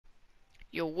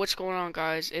Yo, what's going on,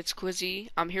 guys? It's Quizzy.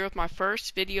 I'm here with my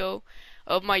first video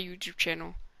of my YouTube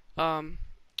channel. Um,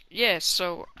 yeah,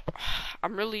 so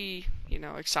I'm really,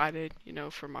 excited,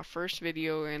 for my first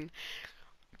video, and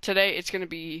today I'm gonna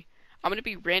be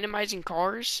randomizing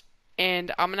cars,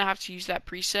 and I'm gonna have to use that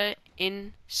preset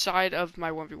inside of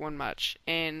my 1v1 match.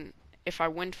 And if I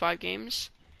win 5 games,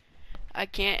 I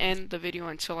can't end the video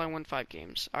until I win 5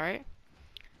 games, alright?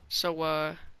 So,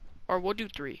 or we'll do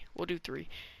three. We'll do three.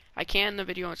 I can't end the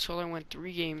video until I win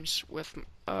 3 games with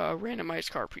a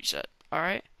randomized car preset.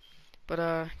 Alright?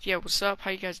 But, yeah, what's up?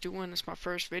 How you guys doing? It's my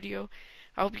first video.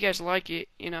 I hope you guys like it.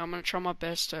 I'm gonna try my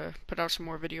best to put out some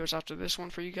more videos after this one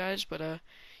for you guys. But,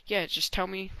 yeah, just tell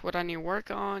me what I need to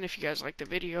work on if you guys like the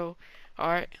video.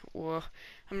 Alright, well,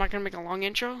 I'm not gonna make a long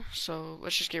intro, so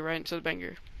let's just get right into the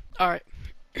banger. Alright,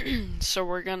 so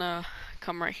we're gonna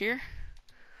come right here.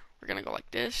 We're gonna go like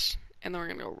this, and then we're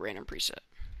gonna go random preset.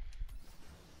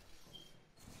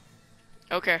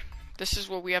 Okay, this is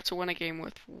what we have to win a game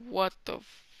with. What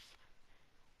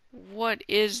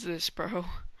is this, bro?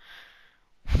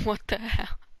 What the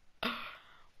hell?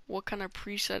 What kind of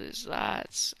preset is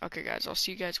that? Okay, guys, I'll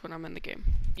see you guys when I'm in the game.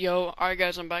 Yo, alright,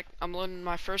 guys, I'm back. I'm loading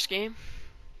my first game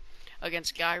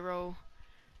against Gyro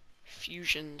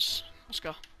Fusions. Let's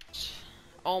go.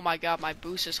 Oh my god, my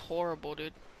boost is horrible,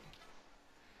 dude.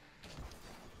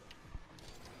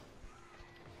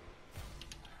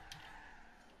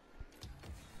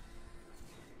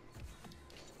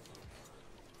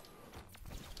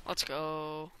 Let's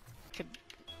go. Could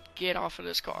get off of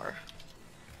this car.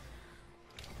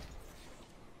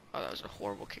 Oh, that was a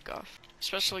horrible kickoff.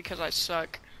 Especially because I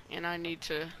suck and I need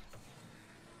to.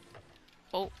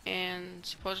 Oh, and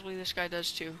supposedly this guy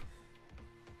does too.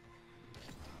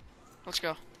 Let's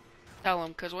go. Tell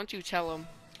him, because once you tell him,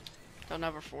 they'll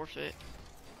never forfeit.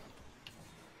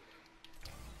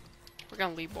 We're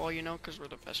gonna lead ball, because we're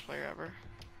the best player ever.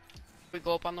 We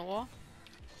go up on the wall.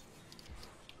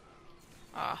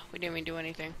 Ah, we didn't even do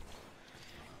anything.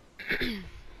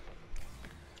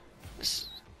 This.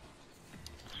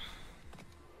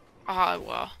 Ah,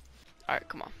 well. Alright,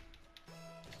 come on.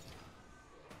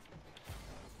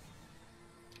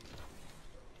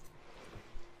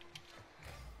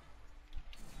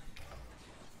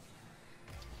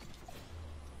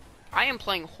 I am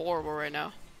playing horrible right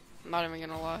now. I'm not even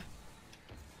gonna lie.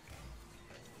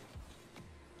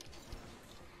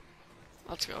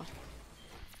 Let's go.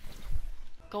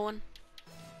 Going.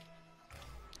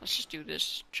 Let's just do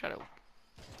this. Try to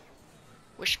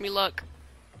wish me luck.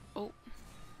 Oh.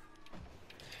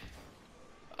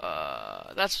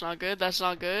 That's not good. That's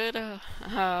not good.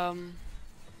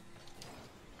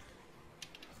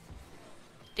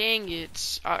 Dang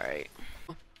it. Alright.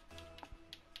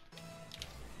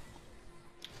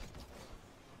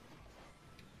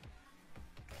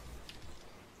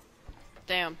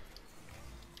 Damn.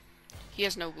 He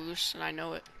has no boost, and I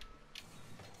know it.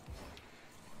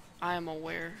 I am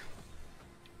aware.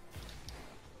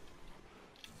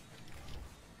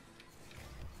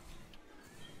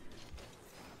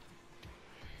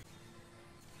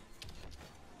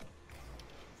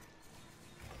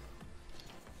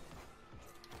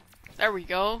 There we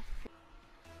go.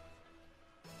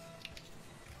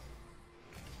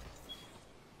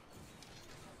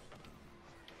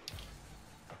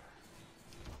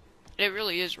 It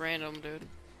really is random, dude.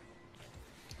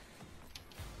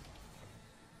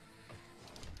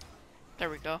 There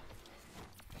we go.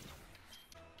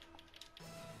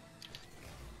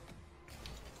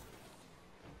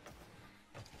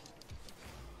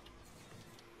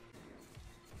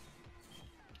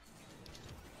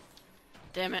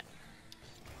 Damn it.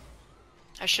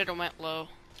 I should have went low.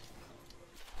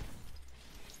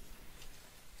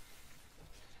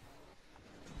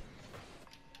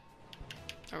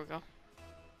 There we go.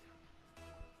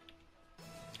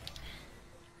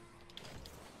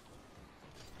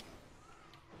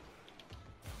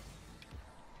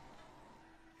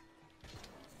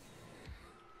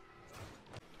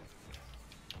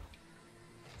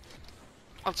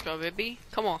 Let's go, baby.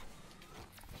 Come on.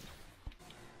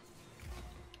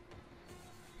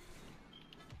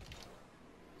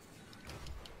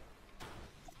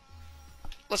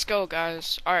 Let's go,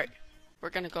 guys. Alright.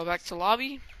 We're gonna go back to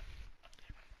lobby.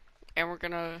 And we're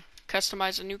gonna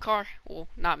customize a new car. Well,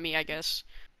 not me, I guess.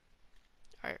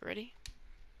 Alright, ready?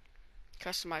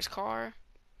 Customize car.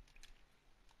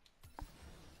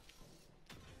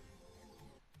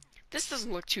 This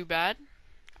doesn't look too bad.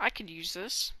 I could use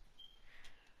this.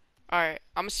 Alright,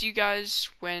 I'm gonna see you guys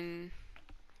when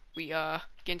we get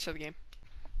into the game.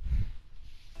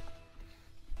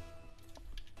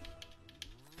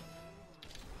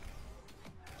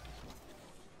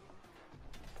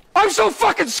 so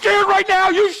fucking scared right now,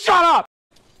 you shut up!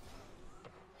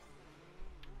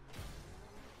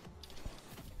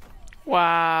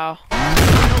 Wow.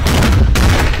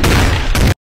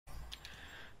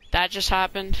 That just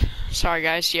happened. Sorry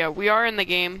guys, yeah, we are in the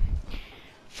game.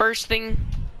 First thing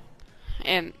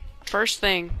that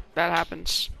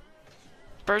happens.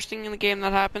 First thing in the game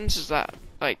that happens is that,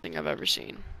 like, thing I've ever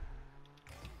seen.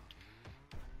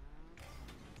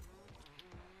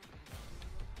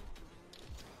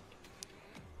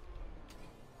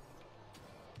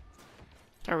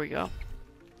 There we go.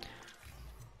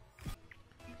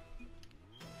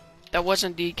 That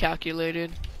wasn't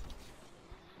decalculated.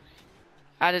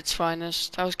 At its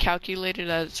finest. That was calculated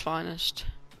at its finest.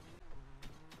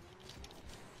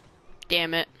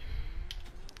 Damn it.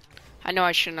 I know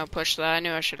I shouldn't have pushed that. I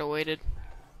knew I should have waited.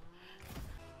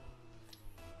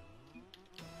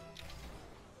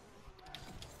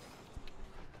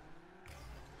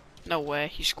 No way,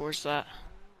 he scores that.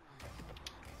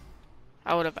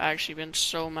 I would have actually been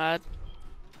so mad.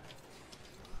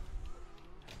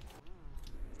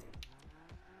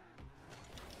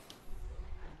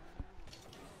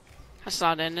 That's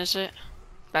not in, is it?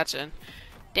 That's in.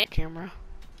 Damn camera.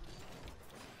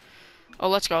 Oh,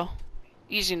 let's go.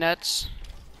 Easy nets.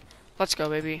 Let's go,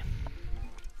 baby.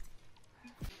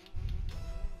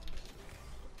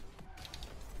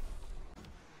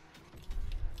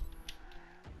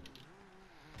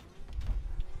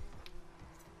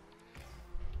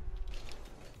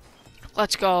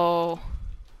 Let's go.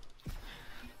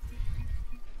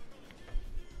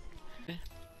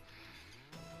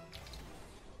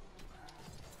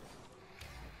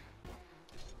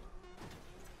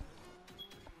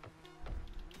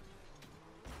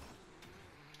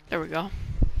 There we go.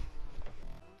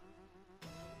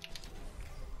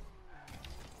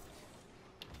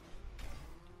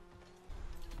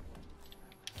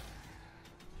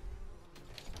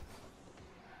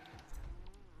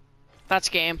 That's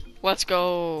game. Let's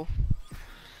go.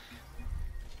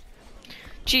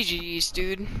 GG's,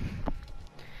 dude.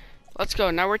 Let's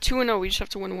go. Now we're 2-0. We just have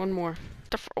to win one more.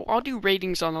 I'll do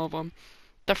ratings on all of them.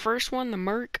 The first one, the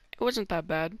Merc, it wasn't that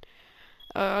bad.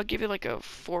 I'll give it like a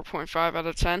 4.5 out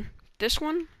of 10. This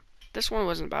one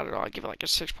wasn't bad at all. I'll give it like a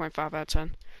 6.5 out of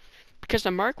 10. Because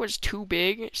the Merc was too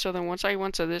big, so then once I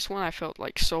went to this one, I felt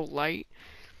like so light.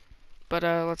 But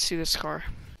let's see this car.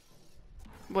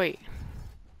 Wait.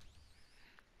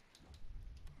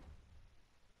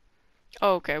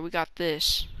 Oh, okay, we got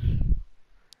this.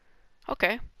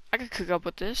 Okay, I could cook up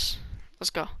with this. Let's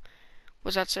go.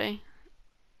 What's that say?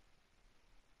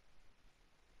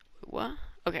 What?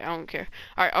 Okay, I don't care.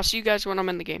 Alright, I'll see you guys when I'm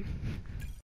in the game.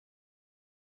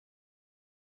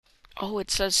 Oh,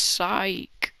 it says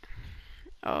psych.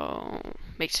 Oh,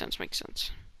 makes sense, makes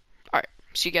sense. Alright,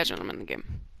 see you guys when I'm in the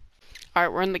game.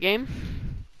 Alright, we're in the game.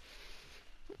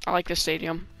 I like this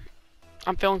stadium.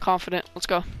 I'm feeling confident. Let's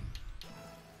go.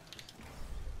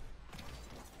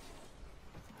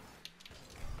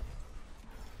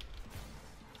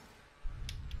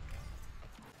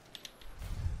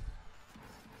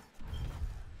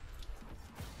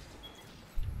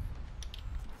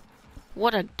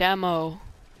 What a demo.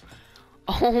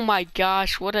 Oh my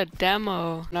gosh, what a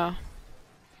demo. No.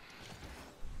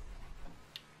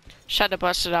 Just had to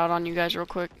bust it out on you guys real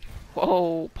quick.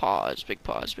 Whoa, pause, big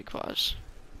pause, big pause.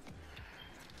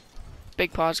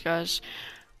 Big pause, guys.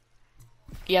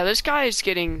 Yeah, this guy is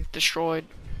getting destroyed.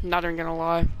 Not even gonna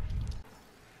lie.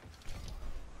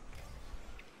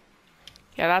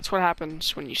 Yeah, that's what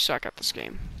happens when you suck at this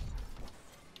game.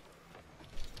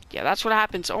 Yeah, that's what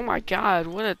happens. Oh my god,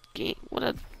 what a game.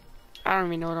 I don't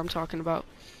even know what I'm talking about.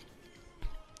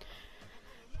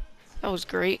 That was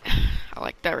great. I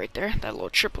like that right there. That little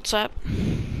triple tap.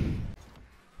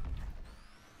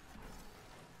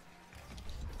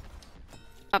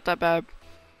 Not that bad.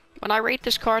 When I rate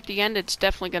this car at the end, it's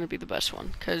definitely going to be the best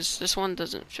one. Because this one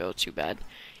doesn't feel too bad.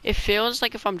 It feels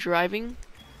like if I'm driving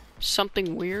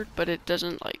something weird, but it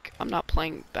doesn't, like, I'm not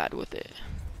playing bad with it.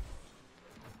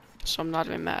 So I'm not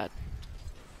even mad.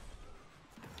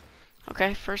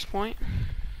 Okay, first point.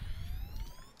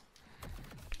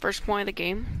 First point of the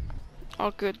game. All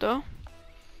good though.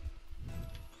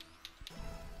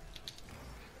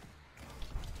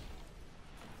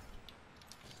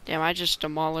 Damn, I just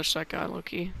demolished that guy,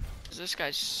 Loki. This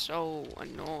guy's so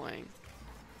annoying.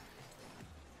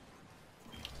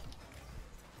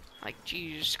 Like,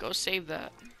 geez, go save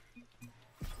that.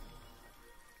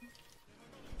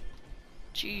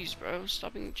 Jeez, bro,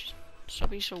 stop being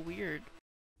so weird.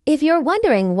 If you're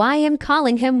wondering why I'm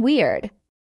calling him weird,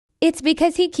 it's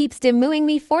because he keeps demoing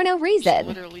me for no reason.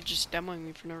 He's literally just demoing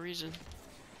me for no reason.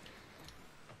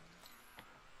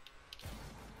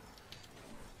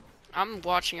 I'm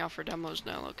watching out for demos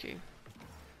now, okay.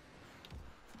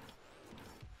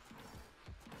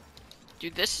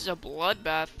 Dude, this is a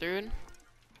bloodbath, dude.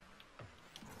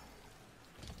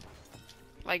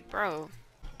 Like, bro.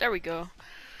 There we go.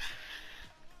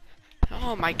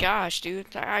 Oh my gosh,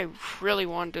 dude. I really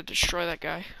wanted to destroy that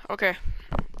guy. Okay.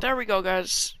 There we go,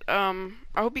 guys. I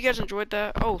hope you guys enjoyed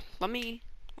that. Oh, what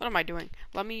am I doing?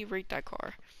 Let me rate that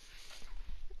car.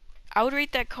 I would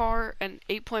rate that car an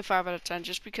 8.5 out of 10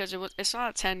 just because it's not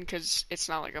a 10 because it's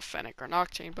not like a Fennec or an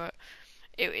Octane, but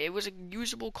it was a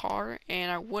usable car,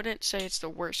 and I wouldn't say it's the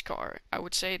worst car. I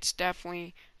would say it's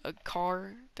definitely a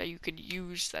car that you could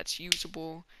use that's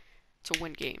usable to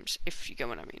win games, if you get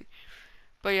what I mean.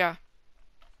 But yeah,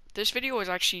 this video was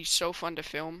actually so fun to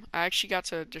film. I actually got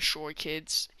to destroy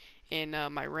kids in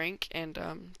my rank and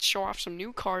show off some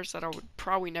new cars that I would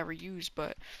probably never use,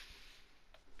 but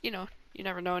you know, you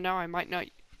never know. Now I might not,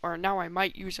 or now I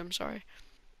might use them. Sorry.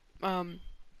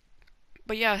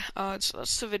 But yeah, so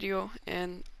that's the video,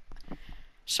 and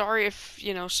sorry if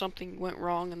something went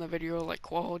wrong in the video, like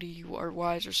quality or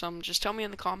wise or something. Just tell me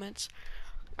in the comments.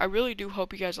 I really do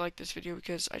hope you guys like this video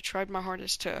because I tried my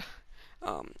hardest to,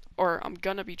 or I'm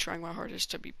gonna be trying my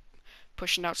hardest to be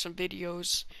pushing out some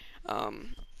videos.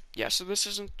 Yeah, so this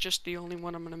isn't just the only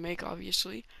one I'm gonna make,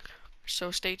 obviously.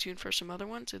 So stay tuned for some other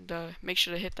ones, and make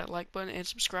sure to hit that like button and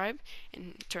subscribe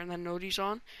and turn that notice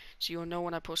on so you'll know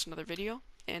when I post another video.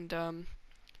 And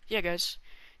yeah, guys,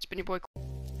 it's been your boy.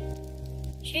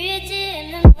 Je lui ai dit,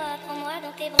 aime-moi, prends-moi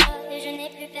dans tes bras, et je n'ai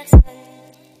plus personne.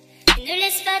 Tu ne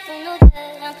laisses pas ton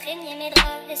odeur imprégner mes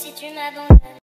draps, et si tu m'abandonnes.